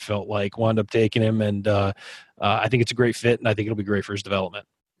picks, it felt like, wound up taking him. And I think it's a great fit, and I think it'll be great for his development.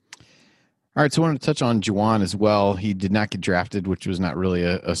 All right, so I wanted to touch on Juwan as well. He did not get drafted, which was not really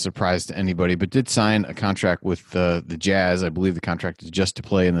a surprise to anybody, but did sign a contract with the Jazz. I believe the contract is just to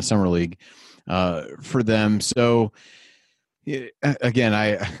play in the Summer League for them. So, again,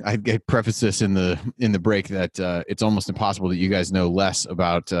 I preface this in the break that it's almost impossible that you guys know less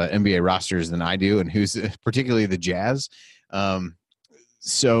about NBA rosters than I do, and who's particularly the Jazz.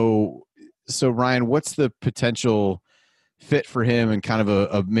 So Ryan, what's the potential fit for him and kind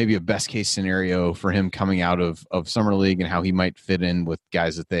of maybe a best case scenario for him coming out of Summer League, and how he might fit in with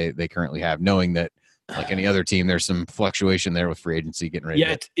guys that they currently have, knowing that, like any other team, there's some fluctuation there with free agency getting ready.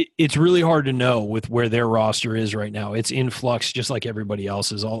 Yeah, it's really hard to know with where their roster is right now. It's in flux, just like everybody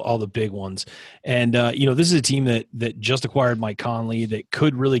else's, all the big ones. And this is a team that just acquired Mike Conley that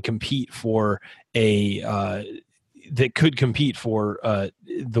could really compete for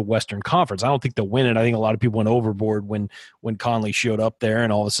the Western Conference. I don't think they'll win it. I think a lot of people went overboard when Conley showed up there,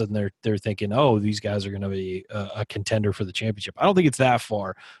 and all of a sudden they're thinking, oh, these guys are going to be a contender for the championship. I don't think it's that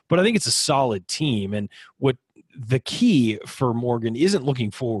far, but I think it's a solid team. And what the key for Morgan isn't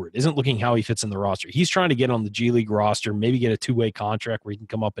looking forward, isn't looking how he fits in the roster. He's trying to get on the G League roster, maybe get a 2-way contract where he can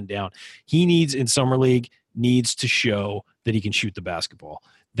come up and down. He needs, in Summer League, needs to show that he can shoot the basketball.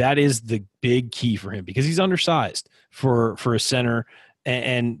 That is the big key for him, because he's undersized for a center,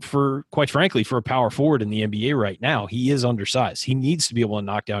 and for, quite frankly, for a power forward in the NBA right now. He is undersized. He needs to be able to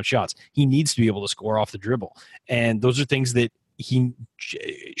knock down shots. He needs to be able to score off the dribble. And those are things that he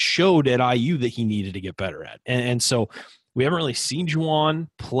showed at IU that he needed to get better at. And so we haven't really seen Juwan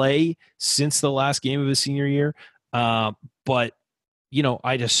play since the last game of his senior year. But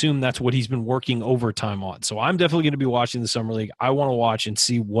I'd assume that's what he's been working overtime on. So I'm definitely going to be watching the Summer League. I want to watch and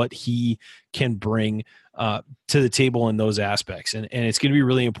see what he can bring to the table in those aspects. And it's going to be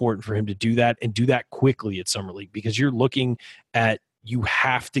really important for him to do that, and do that quickly at Summer League, because you're looking at, you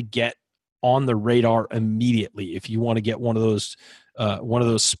have to get on the radar immediately if you want to get one of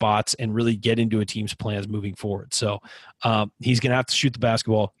those spots and really get into a team's plans moving forward. So he's going to have to shoot the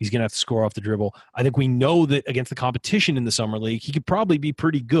basketball. He's going to have to score off the dribble. I think we know that against the competition in the Summer League, he could probably be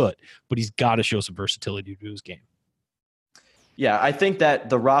pretty good, but he's got to show some versatility to his game. Yeah, I think that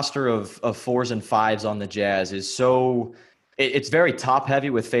the roster of 4s and 5s on the Jazz is it's very top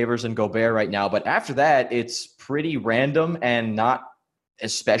heavy with Favors and Gobert right now. But after that, it's pretty random and not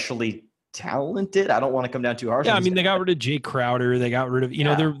especially talented. I don't want to come down too harsh. Yeah, I mean, they got rid of Jay Crowder. They got rid of,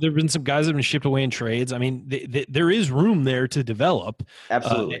 there have been some guys that have been shipped away in trades. I mean, there is room there to develop.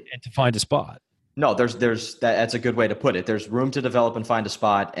 Absolutely. And to find a spot. No, that's a good way to put it. There's room to develop and find a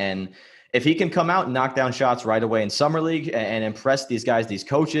spot. And if he can come out and knock down shots right away in summer league and impress these guys, these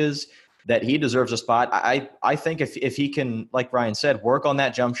coaches, that he deserves a spot. I think if he can, like Ryan said, work on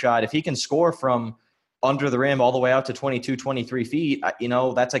that jump shot, if he can score from under the rim all the way out to 22, 23 feet,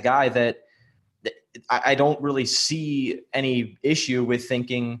 that's a guy that I don't really see any issue with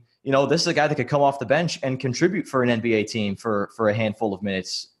thinking, this is a guy that could come off the bench and contribute for an NBA team for a handful of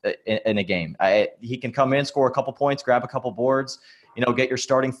minutes in a game. He can come in, score a couple points, grab a couple boards, get your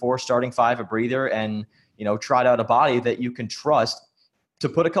starting 4, starting 5 a breather, and, trot out a body that you can trust to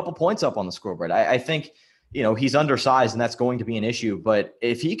put a couple points up on the scoreboard. I think, he's undersized and that's going to be an issue. But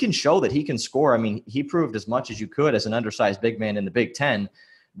if he can show that he can score, he proved as much as you could as an undersized big man in the Big Ten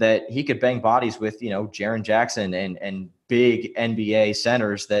that he could bang bodies with, Jaren Jackson and big NBA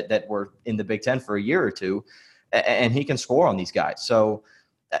centers that were in the Big Ten for a year or two, and he can score on these guys. So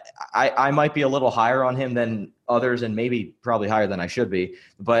I might be a little higher on him than others and maybe probably higher than I should be,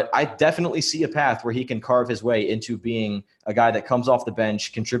 but I definitely see a path where he can carve his way into being a guy that comes off the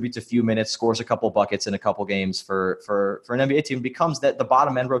bench, contributes a few minutes, scores a couple buckets in a couple games for an NBA team, becomes the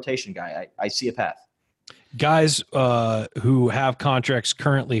bottom end rotation guy. I see a path. Guys who have contracts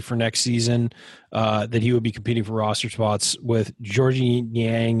currently for next season that he would be competing for roster spots with: Georgie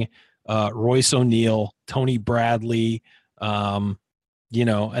Niang, Royce O'Neal, Tony Bradley, and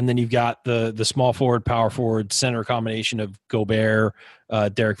then you've got the small forward, power forward, center combination of Gobert,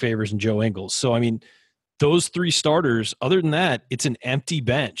 Derek Favors, and Joe Ingles. So, those 3 starters, other than that, it's an empty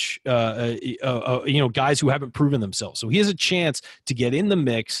bench, guys who haven't proven themselves. So he has a chance to get in the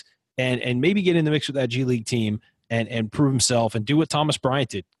mix and maybe get in the mix with that G League team and prove himself and do what Thomas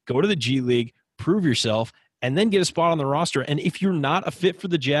Bryant did. Go to the G League, prove yourself, and then get a spot on the roster. And if you're not a fit for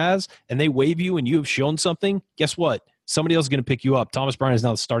the Jazz and they waive you and you have shown something, guess what? Somebody else is going to pick you up. Thomas Bryant is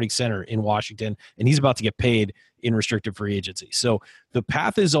now the starting center in Washington, and he's about to get paid in restricted free agency. So the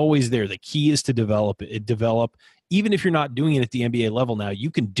path is always there. The key is to develop it. Even if you're not doing it at the NBA level now,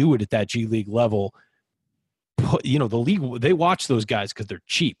 you can do it at that G League level. The league, they watch those guys because they're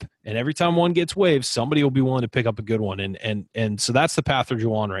cheap, and every time one gets waived, somebody will be willing to pick up a good one. And so that's the path that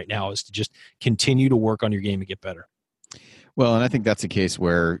you're on right now, is to just continue to work on your game and get better. Well, and I think that's a case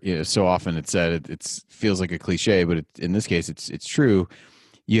where, so often it's said, it feels like a cliche, but in this case, it's true.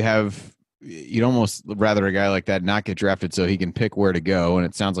 You'd almost rather a guy like that not get drafted so he can pick where to go. And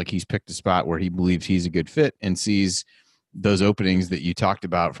it sounds like he's picked a spot where he believes he's a good fit and sees those openings that you talked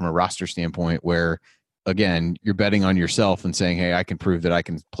about from a roster standpoint, where, again, you're betting on yourself and saying, hey, I can prove that I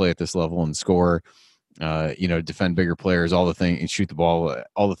can play at this level and score, defend bigger players, all the things, and shoot the ball,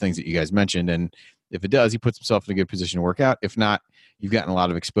 all the things that you guys mentioned. And if it does, he puts himself in a good position to work out. If not, you've gotten a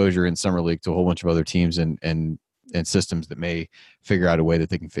lot of exposure in summer league to a whole bunch of other teams and systems that may figure out a way that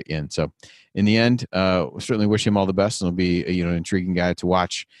they can fit you in. So in the end, certainly wish him all the best, and he'll be an intriguing guy to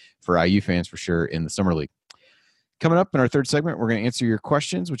watch for IU fans for sure in the summer league. Coming up in our third segment, we're going to answer your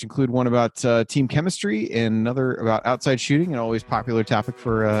questions, which include one about team chemistry and another about outside shooting, an always popular topic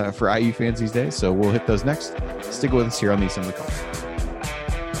for IU fans these days. So we'll hit those next. Stick with us here on the Assembly Call.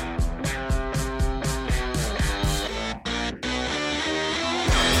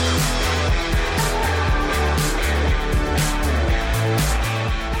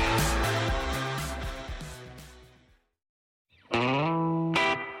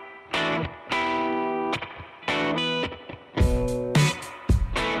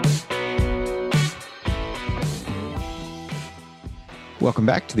 Welcome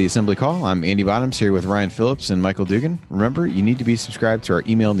back to the Assembly Call. I'm Andy Bottoms here with Ryan Phillips and Michael Dugan. Remember, you need to be subscribed to our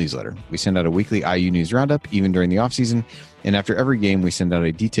email newsletter. We send out a weekly IU news roundup, even during the offseason, and after every game, we send out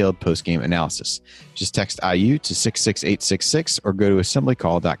a detailed post-game analysis. Just text IU to 66866 or go to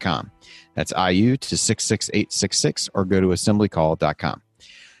assemblycall.com. That's IU to 66866 or go to assemblycall.com.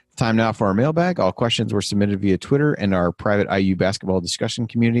 Time now for our mailbag. All questions were submitted via Twitter and our private IU basketball discussion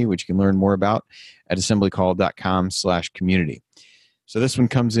community, which you can learn more about at assemblycall.com/community. So this one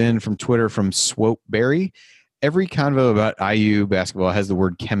comes in from Twitter from Swopeberry. Every convo about IU basketball has the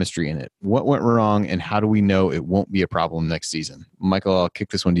word chemistry in it. What went wrong, and how do we know it won't be a problem next season? Michael, I'll kick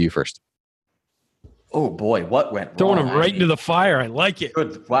this one to you first. Oh boy, what went wrong? Throwing him right into the fire. I like it.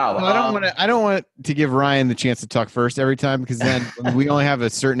 Good. Wow. Well, I don't want to give Ryan the chance to talk first every time, because then we only have a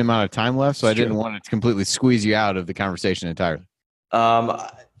certain amount of time left. So I didn't want to completely squeeze you out of the conversation entirely.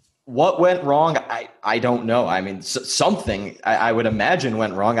 What went wrong? I don't know. I mean, something I would imagine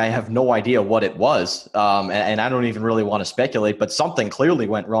went wrong. I have no idea what it was. And I don't even really want to speculate, but something clearly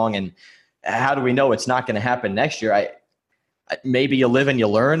went wrong. And how do we know it's not going to happen next year? Maybe you live and you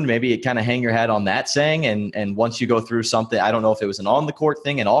learn. Maybe you kind of hang your hat on that saying. And once you go through something, I don't know if it was an on the court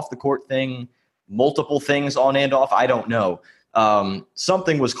thing, an off the court thing, multiple things on and off. I don't know.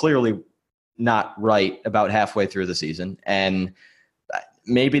 Something was clearly not right about halfway through the season. And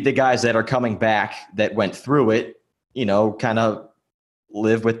maybe the guys that are coming back that went through it, kind of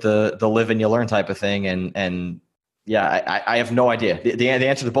live with the live and you learn type of thing. And yeah, I have no idea. The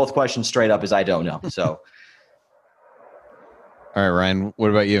answer to both questions straight up is I don't know. So. All right, Ryan, what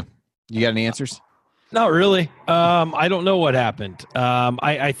about you? You got any answers? Not really. I don't know what happened.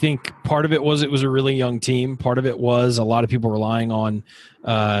 I think part of it was a really young team. Part of it was a lot of people relying on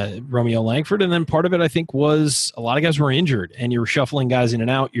Romeo Langford. And then part of it, I think, was a lot of guys were injured and you were shuffling guys in and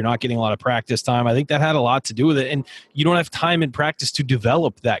out. You're not getting a lot of practice time. I think that had a lot to do with it. And you don't have time in practice to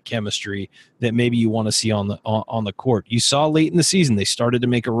develop that chemistry that maybe you want to see on the court. You saw late in the season, they started to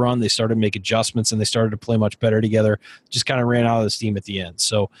make a run. They started to make adjustments and they started to play much better together. Just kind of ran out of the steam at the end.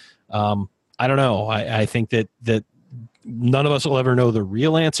 So, I don't know. I think that none of us will ever know the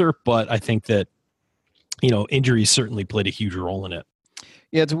real answer, but I think that, injuries certainly played a huge role in it.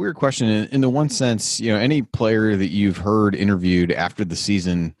 Yeah, it's a weird question. In the one sense, any player that you've heard interviewed after the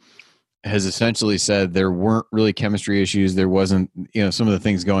season has essentially said there weren't really chemistry issues. There wasn't, some of the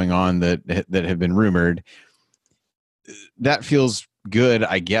things going on that have been rumored. That feels good,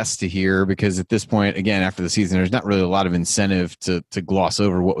 I guess, to hear, because at this point, again, after the season, there's not really a lot of incentive to gloss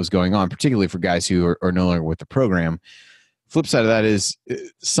over what was going on, particularly for guys who are no longer with the program. Flip side of that is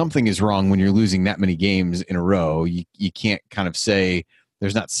something is wrong when you're losing that many games in a row. You can't kind of say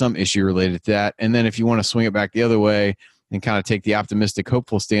there's not some issue related to that. And then if you want to swing it back the other way and kind of take the optimistic,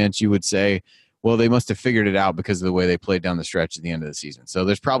 hopeful stance, you would say, well, they must have figured it out because of the way they played down the stretch at the end of the season. So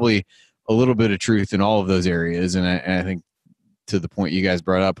there's probably a little bit of truth in all of those areas. And I think, to the point you guys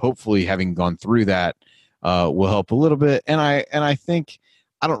brought up, hopefully having gone through that will help a little bit. And I think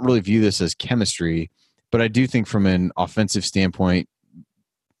I don't really view this as chemistry, but I do think from an offensive standpoint,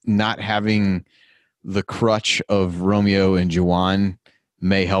 not having the crutch of Romeo and Juwan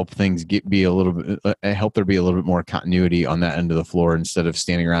may help things be a little bit, help there be a little bit more continuity on that end of the floor instead of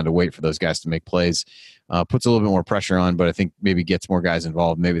standing around to wait for those guys to make plays. Puts a little bit more pressure on, but I think maybe gets more guys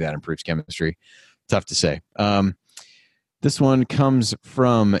involved. Maybe that improves chemistry. Tough to say. This one comes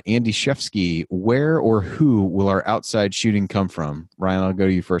from Andy Shefsky. Where or who will our outside shooting come from? Ryan, I'll go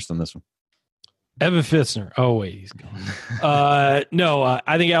to you first on this one. Evan Fitzner. Oh, wait, he's gone. No,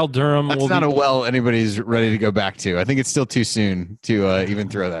 I think Al Durham. That's not a well anybody's ready to go back to. I think it's still too soon to even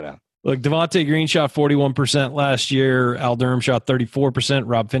throw that out. Look, Devontae Green shot 41% last year. Al Durham shot 34%.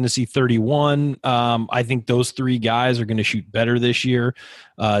 Rob Finney 31%. I think those three guys are going to shoot better this year.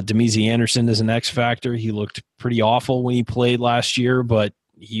 Demezy Anderson is an X factor. He looked pretty awful when he played last year, but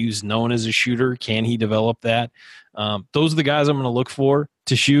he was known as a shooter. Can he develop that? Those are the guys I'm going to look for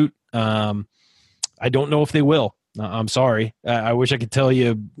to shoot. I don't know if they will. I'm sorry. I wish I could tell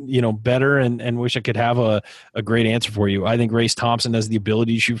you, better and wish I could have a great answer for you. I think Race Thompson has the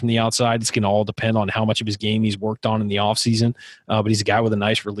ability to shoot from the outside. It's going to all depend on how much of his game he's worked on in the offseason. But he's a guy with a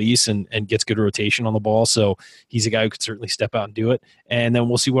nice release and gets good rotation on the ball. So he's a guy who could certainly step out and do it. And then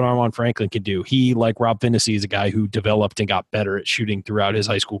we'll see what Armon Franklin can do. He, like Rob Finney, is a guy who developed and got better at shooting throughout his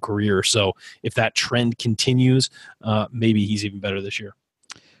high school career. So if that trend continues, maybe he's even better this year.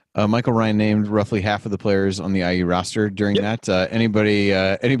 Michael Ryan named roughly half of the players on the IU roster during that.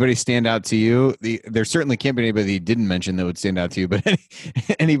 Anybody stand out to you? There certainly can't be anybody that you didn't mention that would stand out to you, but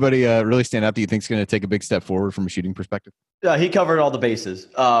anybody really stand out that you think is going to take a big step forward from a shooting perspective? Yeah, he covered all the bases.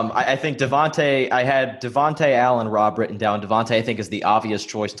 I think Devontae, I had Devontae, Al, and Rob written down. Devontae, I think, is the obvious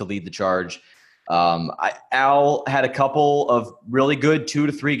choice to lead the charge. Al had a couple of really good 2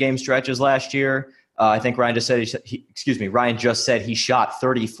 to 3 game stretches last year. I think Ryan just said Ryan just said he shot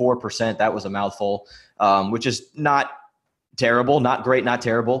 34%. That was a mouthful, which is not terrible, not great, not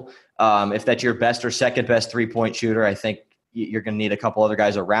terrible. If that's your best or second best 3-point shooter, I think you're going to need a couple other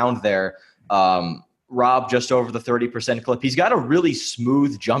guys around there. Rob just over the 30% clip. He's got a really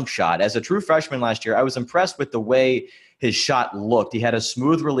smooth jump shot. As a true freshman last year, I was impressed with the way his shot looked. He had a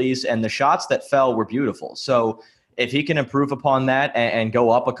smooth release, and the shots that fell were beautiful. So if he can improve upon that and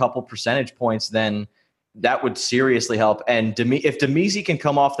go up a couple percentage points, then that would seriously help. And if Demezy can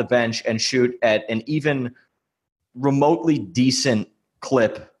come off the bench and shoot at an even remotely decent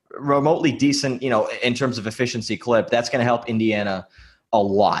clip, in terms of efficiency clip, that's going to help Indiana a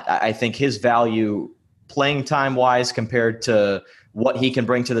lot. I think his value playing time wise compared to what he can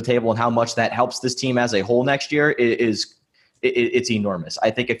bring to the table and how much that helps this team as a whole next year it's enormous.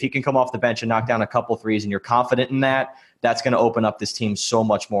 I think if he can come off the bench and knock down a couple threes and you're confident in that, that's going to open up this team so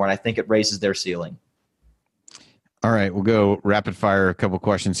much more. And I think it raises their ceiling. All right, we'll go rapid fire a couple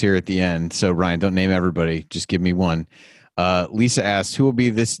questions here at the end. So Ryan, don't name everybody. Just give me one. Lisa asked, who will be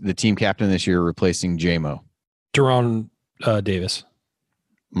the team captain this year replacing J-Mo? Deron Davis.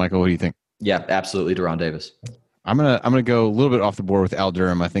 Michael, what do you think? Yeah, absolutely, Deron Davis. I'm gonna go a little bit off the board with Al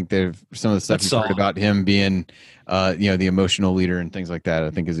Durham. I think they've some of the stuff you've heard about him being, the emotional leader and things like that.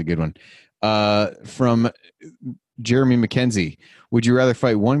 I think is a good one. From Jeremy McKenzie, would you rather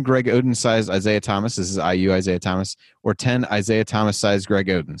fight one Greg Oden-sized Isaiah Thomas? This is IU Isaiah Thomas, or 10 Isaiah Thomas-sized Greg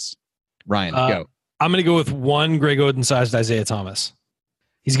Odens? Ryan, go. I'm gonna go with one Greg Oden-sized Isaiah Thomas.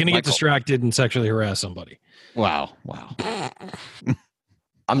 He's gonna get distracted and sexually harass somebody. Wow.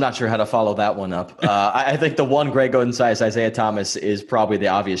 I'm not sure how to follow that one up. I think the one Greg Oden-sized Isaiah Thomas is probably the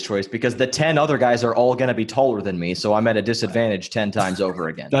obvious choice because the 10 other guys are all going to be taller than me, so I'm at a disadvantage 10 times over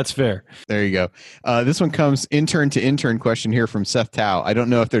again. That's fair. There you go. This one comes intern to intern question here from Seth Tao. I don't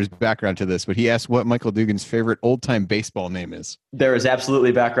know if there's background to this, but he asked what Michael Dugan's favorite old-time baseball name is. There is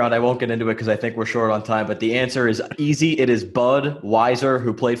absolutely background. I won't get into it because I think we're short on time, but the answer is easy. It is Bud Weiser,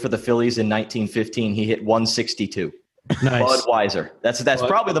 who played for the Phillies in 1915. He hit 162. Nice. Budweiser. That's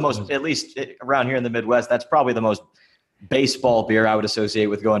probably the most, at least around here in the Midwest, that's probably the most baseball beer I would associate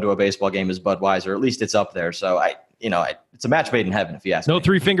with going to a baseball game is Budweiser. At least it's up there. So it's a match made in heaven if you ask me. No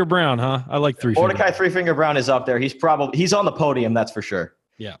Three Finger Brown, huh? I like Three Finger. Mordecai Three Finger Brown is up there. He's on the podium, that's for sure.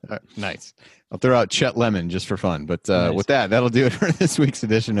 Yeah. Nice. I'll throw out Chet Lemon just for fun. But nice. With that, that'll do it for this week's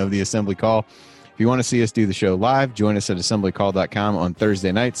edition of the Assembly Call. If you want to see us do the show live, join us at assemblycall.com on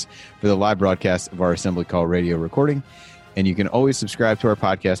Thursday nights for the live broadcast of our Assembly Call radio recording. And you can always subscribe to our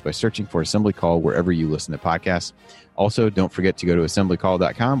podcast by searching for Assembly Call wherever you listen to podcasts. Also, don't forget to go to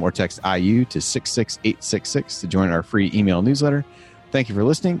assemblycall.com or text IU to 66866 to join our free email newsletter. Thank you for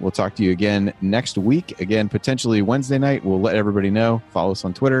listening. We'll talk to you again next week. Again, potentially Wednesday night. We'll let everybody know. Follow us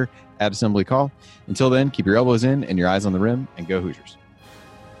on Twitter at Assembly Call. Until then, keep your elbows in and your eyes on the rim, and go Hoosiers.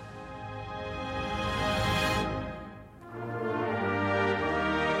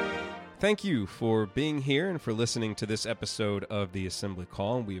 Thank you for being here and for listening to this episode of the Assembly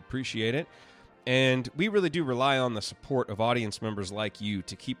Call. We appreciate it. And we really do rely on the support of audience members like you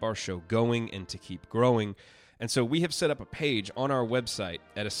to keep our show going and to keep growing. And so we have set up a page on our website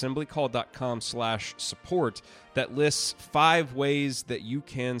at assemblycall.com/support that lists 5 ways that you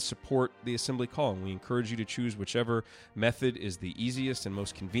can support the Assembly Call. And we encourage you to choose whichever method is the easiest and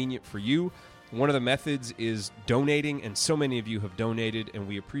most convenient for you. One of the methods is donating, and so many of you have donated, and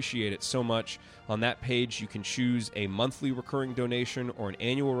we appreciate it so much. On that page, you can choose a monthly recurring donation or an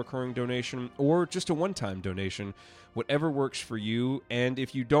annual recurring donation or just a one-time donation, whatever works for you. And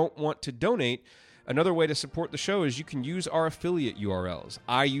if you don't want to donate, another way to support the show is you can use our affiliate URLs,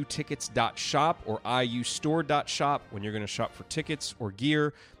 iutickets.shop or iustore.shop when you're going to shop for tickets or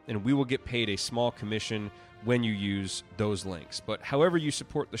gear, and we will get paid a small commission when you use those links. But however you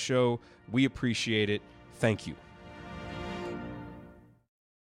support the show, we appreciate it. Thank you.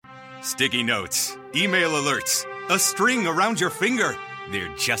 Sticky notes, email alerts, a string around your finger.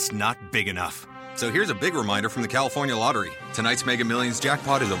 They're just not big enough. So here's a big reminder from the California Lottery. Tonight's Mega Millions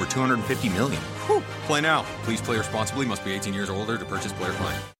jackpot is over $250 million. Whew. Play now. Please play responsibly. Must be 18 years or older to purchase player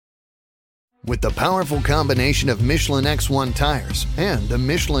client. With the powerful combination of Michelin X1 tires and the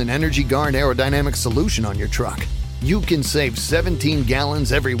Michelin Energy Guard aerodynamic solution on your truck, you can save 17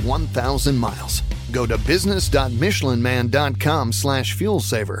 gallons every 1,000 miles. Go to business.michelinman.com/fuel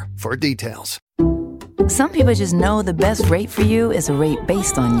saver for details. Some people just know the best rate for you is a rate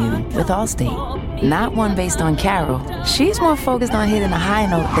based on you with Allstate, not one based on Carol. She's more focused on hitting a high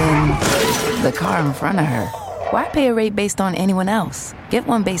note than the car in front of her. Why pay a rate based on anyone else? Get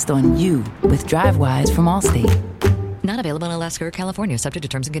one based on you with DriveWise from Allstate. Not available in Alaska or California, subject to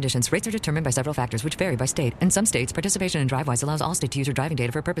terms and conditions. Rates are determined by several factors, which vary by state. In some states, participation in DriveWise allows Allstate to use your driving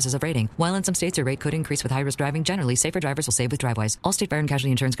data for purposes of rating. While in some states, your rate could increase with high-risk driving. Generally, safer drivers will save with DriveWise. Allstate Fire and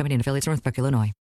Casualty Insurance Company and affiliates, Northbrook, Illinois.